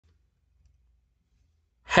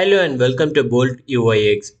Hello and welcome to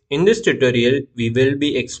Boltuix. In this tutorial, we will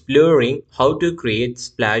be exploring how to create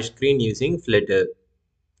splash screen using Flutter.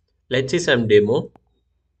 Let's see some demo.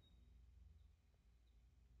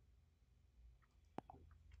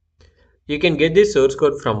 You can get this source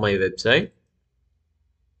code from my website.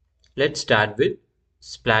 Let's start with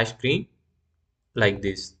splash screen like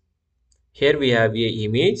this. Here we have a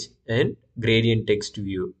image and gradient text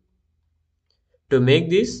view. To make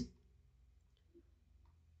this,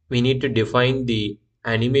 we need to define the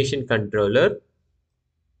animation controller.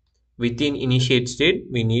 Within initiate state,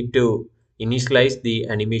 we need to initialize the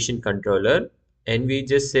animation controller and we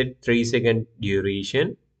just set 3-second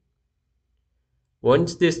duration.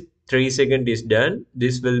 Once this 3 second is done,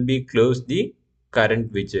 this will be close the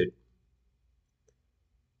current widget.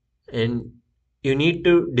 And you need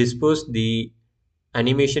to dispose the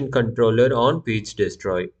animation controller on page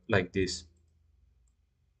destroy like this.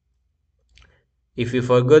 If you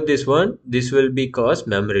forgot this one, this will be cause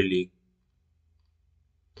memory leak.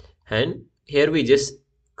 And here we just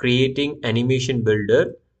creating animation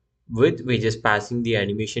builder with we just passing the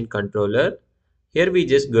animation controller. Here we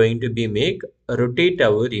just going to be make rotate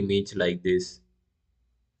our image like this.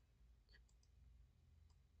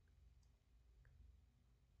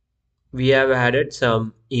 We have added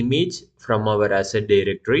some image from our asset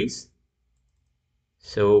directories.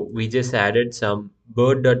 So we just added some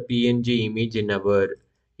bird.png image in our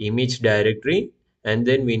image directory, and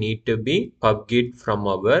then we need to be pubget from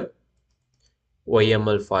our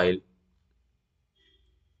YML file.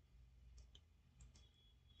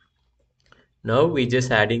 Now we just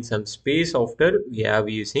adding some space after we have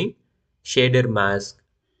using shader mask,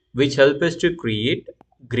 which help us to create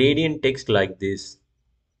gradient text like this.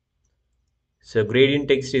 So gradient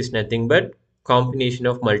text is nothing but combination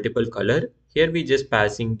of multiple color. Here we just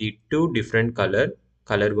passing the two different color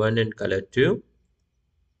 1 and color 2.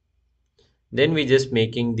 Then we just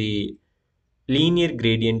making the linear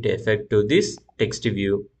gradient effect to this text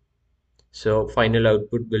view. So final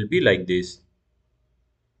output will be like this.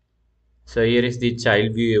 So here is the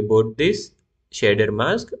child view about this shader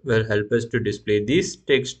mask will help us to display this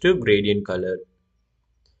text to gradient color.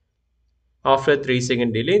 After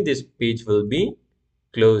 3-second delay, this page will be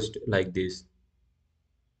closed like this.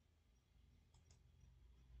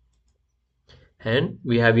 And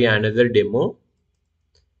we have here another demo,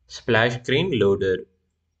 splash screen loader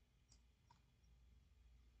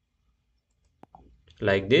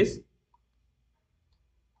like this.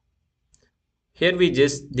 Here we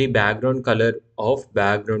just the background color of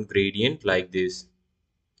background gradient like this.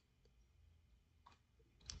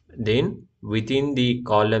 Then within the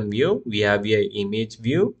column view, we have a image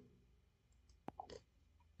view.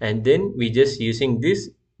 And then we just using this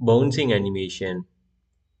bouncing animation.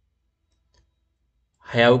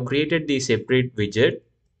 I have created the separate widget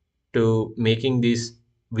to making this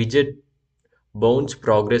widget bounce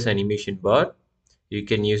progress animation bar. You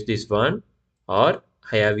can use this one, or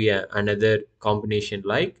I have another combination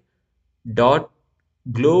like dot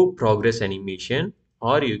glow progress animation,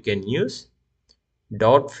 or you can use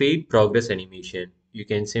dot fade progress animation. You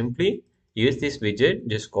can simply use this widget,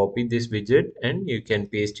 just copy this widget and you can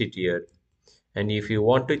paste it here. And if you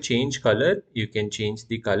want to change color, you can change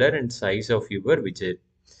the color and size of your widget.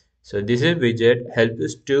 So this is widget helps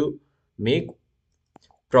us to make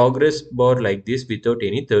progress bar like this without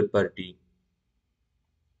any third party.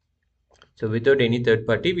 So without any third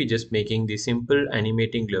party, we just making the simple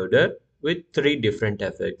animating loader with 3 different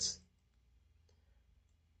effects.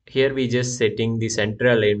 Here we just setting the center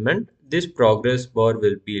alignment. This progress bar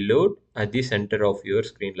will be load at the center of your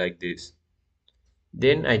screen like this.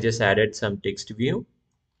 Then I just added some text view.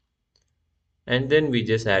 And then we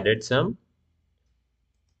just added some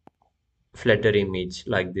Flutter image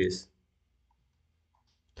like this.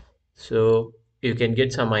 So you can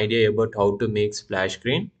get some idea about how to make splash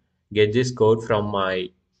screen. Get this code from my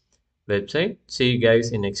website. See you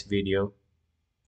guys in next video.